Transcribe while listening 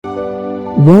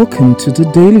Welcome to the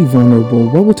Daily Vulnerable,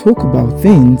 where we talk about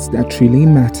things that really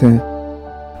matter.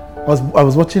 I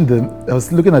was looking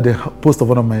at the post of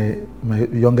one of my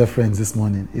younger friends this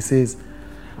morning. He says,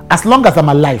 as long as I'm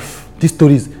alive, as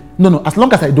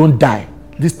long as I don't die,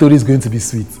 this story is going to be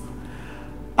sweet.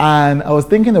 And I was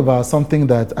thinking about something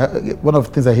that, one of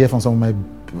the things I hear from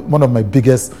one of my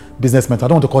biggest business mentors, I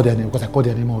don't want to call their name because I call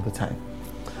their name all the time.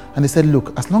 And they said,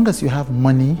 look, as long as you have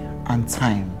money and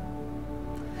time,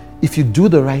 if you do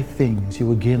the right things, you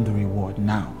will gain the reward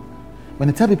now. When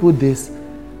I tell people this,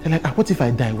 they're like, what if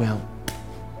I die? Well,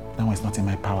 that one is not in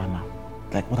my power now.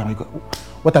 Like, what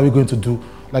are we going to do?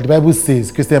 Like the Bible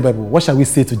says, Christian Bible, what shall we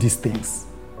say to these things?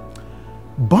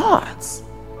 But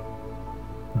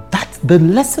that's the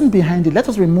lesson behind it. Let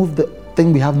us remove the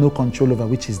thing we have no control over,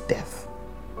 which is death.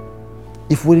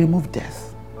 If we remove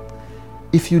death,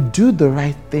 if you do the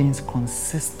right things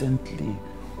consistently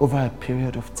over a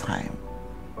period of time,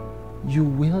 you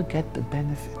will get the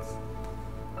benefits.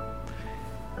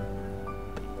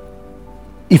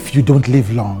 If you don't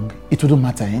live long, it wouldn't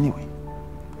matter anyway.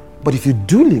 But if you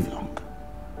do live long,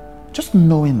 just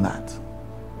knowing that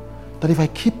if I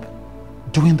keep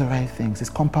doing the right things, it's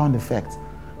compound effect.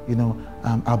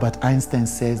 Albert Einstein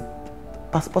says,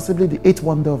 possibly the eighth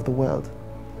wonder of the world.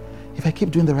 If I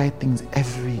keep doing the right things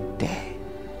every day,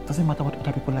 doesn't matter what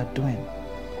other people are doing.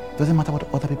 Doesn't matter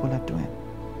what other people are doing.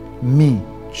 Me,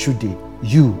 Chude,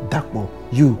 you, Dakbo,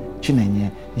 you,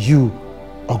 Chinenye, you,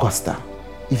 Augusta.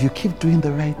 If you keep doing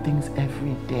the right things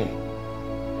every day,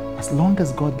 as long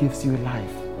as God gives you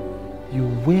life, you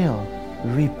will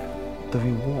reap the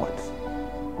rewards.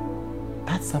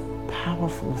 That's a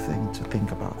powerful thing to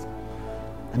think about.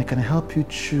 And it can help you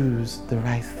choose the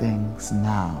right things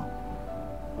now,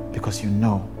 because you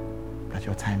know that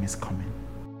your time is coming.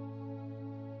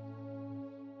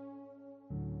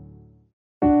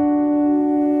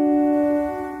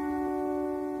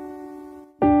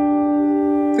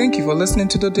 Thank you for listening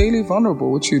to the Daily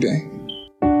Vulnerable with Chude.